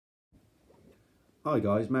Hi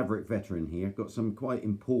guys, Maverick Veteran here. Got some quite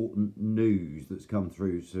important news that's come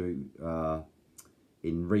through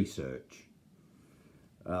in research.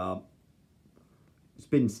 Uh, it's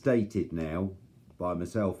been stated now by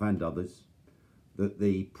myself and others that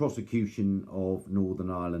the prosecution of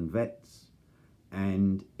Northern Ireland vets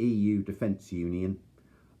and EU Defence Union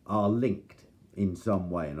are linked in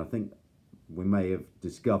some way, and I think we may have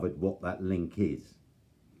discovered what that link is.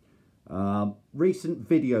 Recent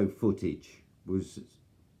video footage was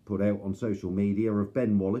put out on social media of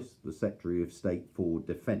Ben Wallace, the Secretary of State for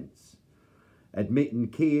Defence, admitting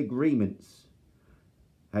key agreements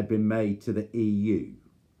had been made to the EU,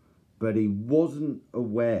 but he wasn't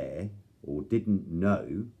aware or didn't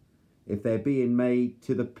know if they're being made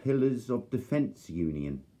to the Pillars of Defence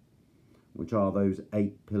Union, which are those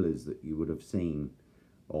 8 pillars that you would have seen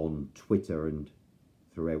on Twitter and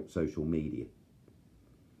throughout social media.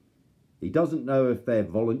 He doesn't know if they're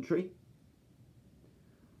voluntary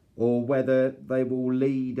or whether they will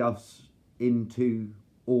lead us into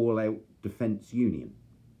all-out defence union.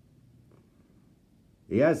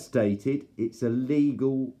 He has stated it's a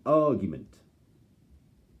legal argument.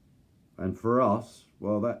 And for us,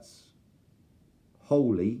 well, that's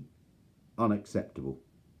wholly unacceptable.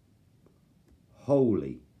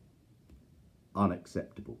 Wholly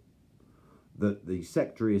unacceptable. That the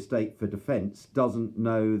Secretary of State for Defence doesn't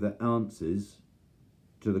know the answers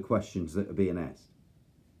to the questions that are being asked.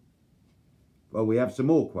 Well, we have some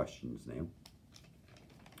more questions now.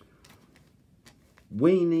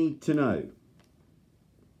 We need to know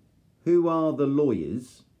who are the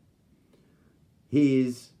lawyers he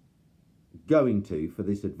is going to for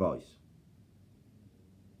this advice.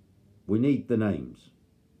 We need the names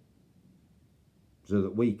so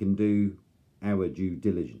that we can do our due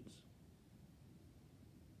diligence.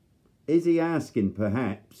 Is he asking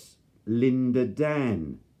perhaps Linda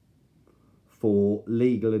Dan for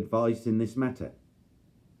legal advice in this matter?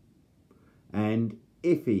 And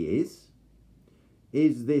if he is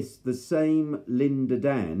this the same Linda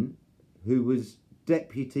Dan who was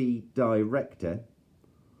Deputy Director,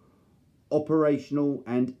 Operational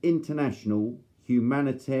and International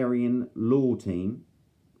Humanitarian Law Team,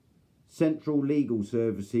 Central Legal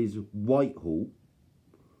Services, Whitehall,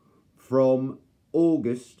 from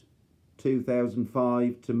August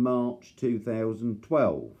 2005 to March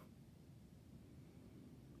 2012.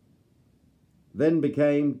 Then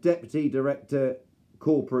became Deputy Director,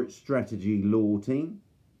 Corporate Strategy Law Team,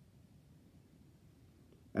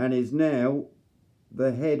 and is now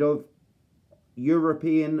the head of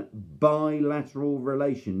European Bilateral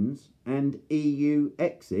Relations and EU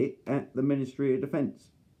Exit at the Ministry of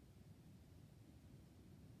Defence.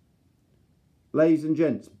 Ladies and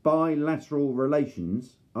gents, bilateral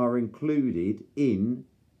relations are included in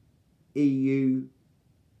EU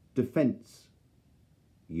Defence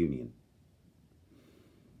Union.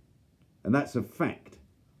 And that's a fact.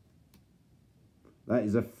 That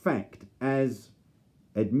is a fact as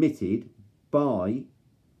admitted by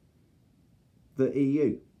the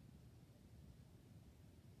EU.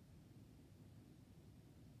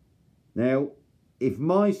 Now, if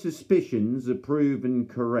my suspicions are proven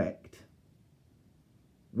correct,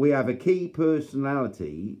 we have a key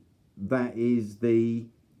personality that is the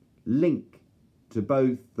link to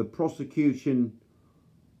both the prosecution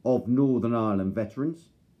of Northern Ireland veterans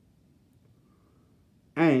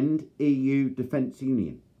and EU Defence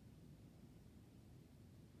Union.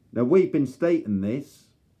 Now, we've been stating this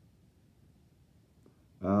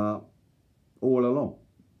all along,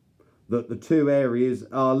 that the two areas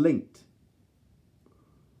are linked,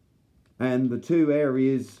 and the two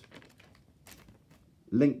areas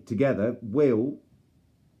linked together will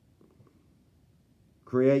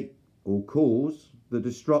create or cause the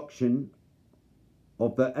destruction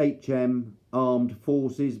of the HM Armed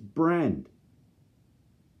Forces brand.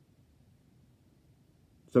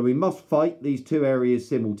 So we must fight these two areas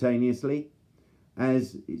simultaneously,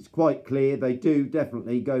 as it's quite clear they do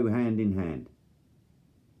definitely go hand in hand.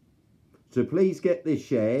 So please get this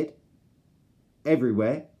shared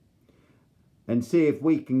everywhere and see if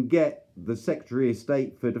we can get the Secretary of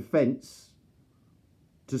State for Defence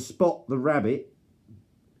to spot the rabbit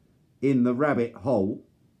in the rabbit hole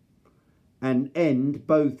and end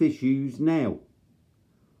both issues now,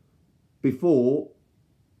 before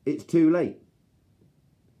it's too late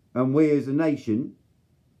and we as a nation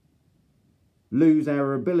lose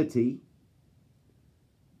our ability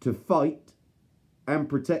to fight and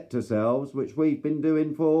protect ourselves, which we've been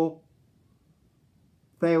doing for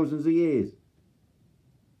thousands of years.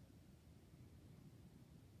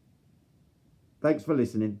 Thanks for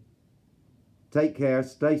listening. Take care,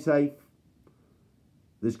 stay safe.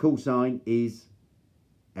 This call sign is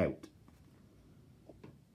out.